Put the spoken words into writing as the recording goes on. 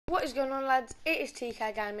What is going on, lads? It is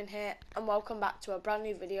TK Gaming here, and welcome back to a brand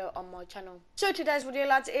new video on my channel. So today's video,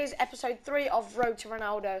 lads, is episode 3 of Road to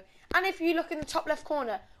Ronaldo. And if you look in the top left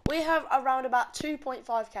corner, we have around about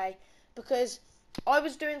 2.5k, because I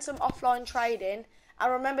was doing some offline trading. I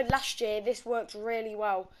remembered last year this worked really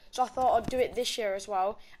well, so I thought I'd do it this year as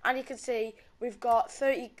well. And you can see we've got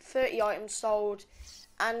 30 items sold,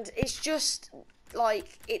 and it's just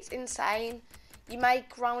like, it's insane. You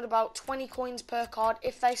make round about 20 coins per card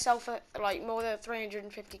if they sell for like more than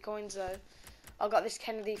 350 coins though. I got this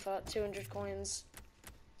Kennedy for 200 coins.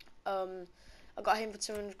 I got him for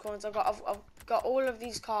 200 coins. I've got all of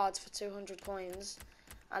these cards for 200 coins,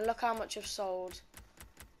 and look how much I've sold.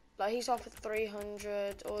 Like, he's sold for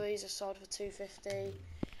 300. All these are sold for 250.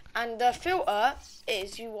 And the filter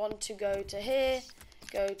is you want to go to here,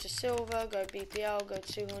 go to silver, go BPL, go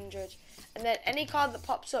 200. And then any card that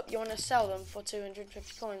pops up, you want to sell them for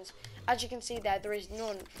 250 coins. As you can see there is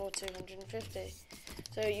none for 250.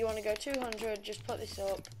 So you want to go 200, just put this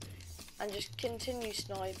up, and just continue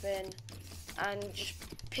sniping, and just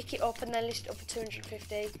pick it up and then list it up for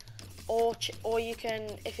 250. Or you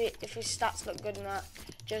can, if his stats look good in that,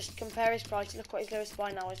 just compare his price, look what his lowest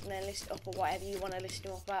buy now is, and then list it up or whatever you want to list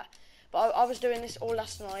him up at. But I was doing this all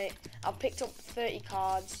last night. I picked up 30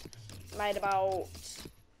 cards, made about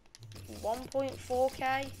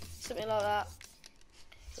 1.4k, something like that.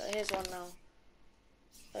 So here's one now.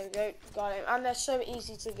 There we go, got him. And they're so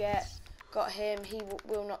easy to get. Got him, he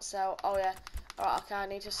will not sell. Oh yeah, alright, okay, I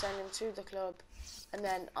need to send him to the club. And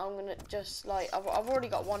then I'm gonna just like, I've already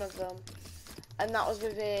got one of them. And that was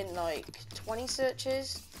within like 20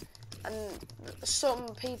 searches. And some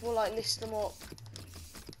people like list them up,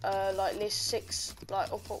 like list 6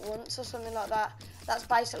 like up at once or something like that. That's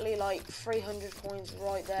basically like 300 coins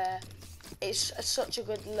right there. It's such a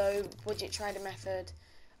good low budget trading method.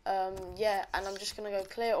 Yeah, and I'm just gonna go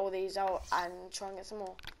clear all these out and try and get some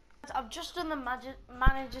more. I've just done the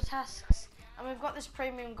manager tasks, and we've got this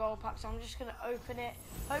premium gold pack, so I'm just gonna open it.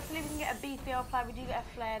 Hopefully we can get a BPL player. We do get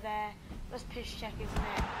a flare there. Let's piss check, isn't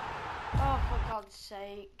it? Oh, for God's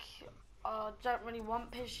sake. Oh, I don't really want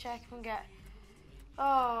piss check. We can get,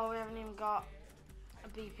 oh, we haven't even got a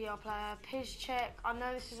BPL player. Piss check, I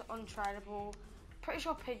know this is untradeable. Pretty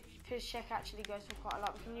sure piss check actually goes for quite a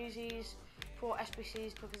lot. We can use these for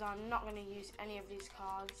SBCs because I'm not going to use any of these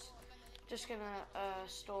cards. Just going to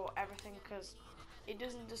store everything because it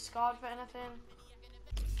doesn't discard for anything.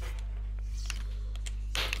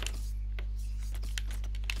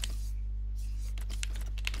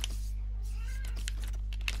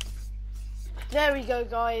 There we go,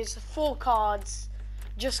 guys. 4 cards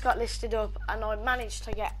just got listed up, and I managed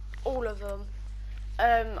to get all of them.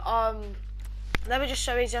 Let me just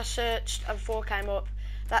show you, I searched and 4 came up.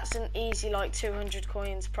 That's an easy like 200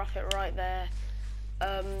 coins profit right there.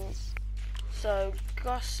 So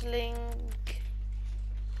Gosling,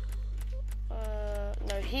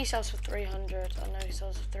 no, he sells for 300. I know he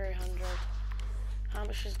sells for 300. How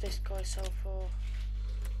much does this guy sell for?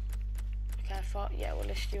 Okay, yeah, we'll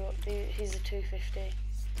list you up. He's a 250.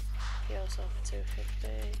 He'll sell for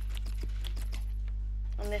 250.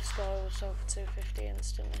 And this guy will sell for 250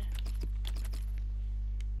 instantly.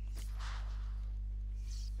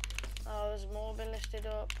 Oh, there's more been listed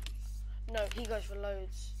up. No, he goes for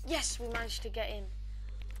loads. Yes, we managed to get him.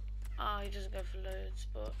 Ah, he doesn't go for loads,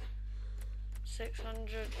 but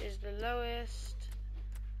 600 is the lowest.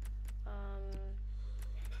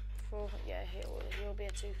 Yeah, he'll be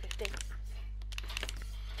a 250.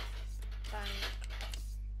 Bang.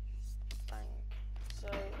 Bang. So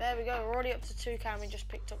there we go. We're already up to 2k, and we just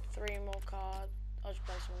picked up 3 more cards. I'll just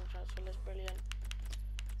place them on the transfer list. Brilliant.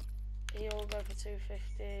 You'll go for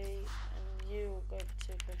 250, and you will go for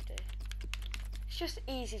 250. It's just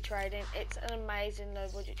easy trading. It's an amazing low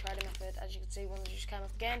budget trading method. As you can see, one just came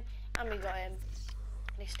up again, and we got him.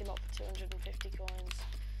 List him up for 250 coins.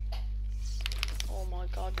 Oh my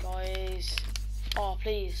God, guys. Oh,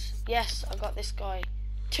 please. Yes, I got this guy.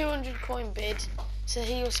 200 coin bid, so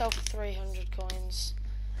he will sell for 300 coins.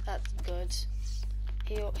 That's good.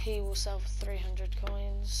 He will sell for 300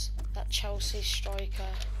 coins. That Chelsea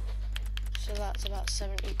striker. So that's about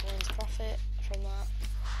 70 coins profit from that.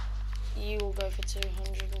 You will go for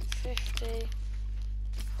 250.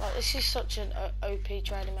 Like, this is such an OP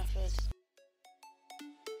trading method.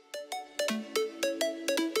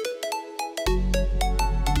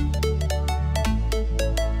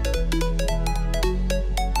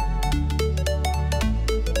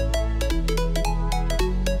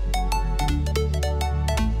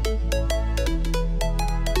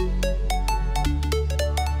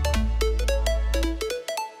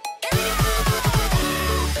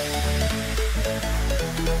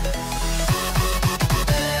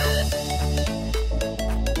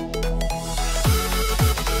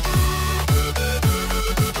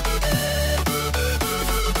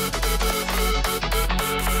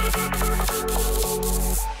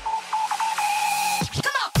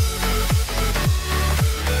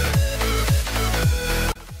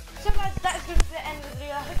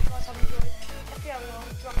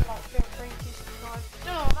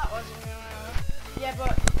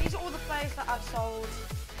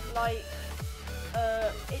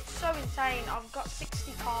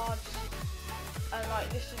 cards, and like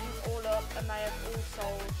this isn't all up, and they have all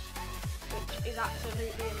sold, which is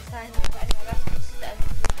absolutely insane. But anyway, that's the end of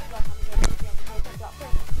the video. Like, have a good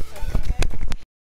video.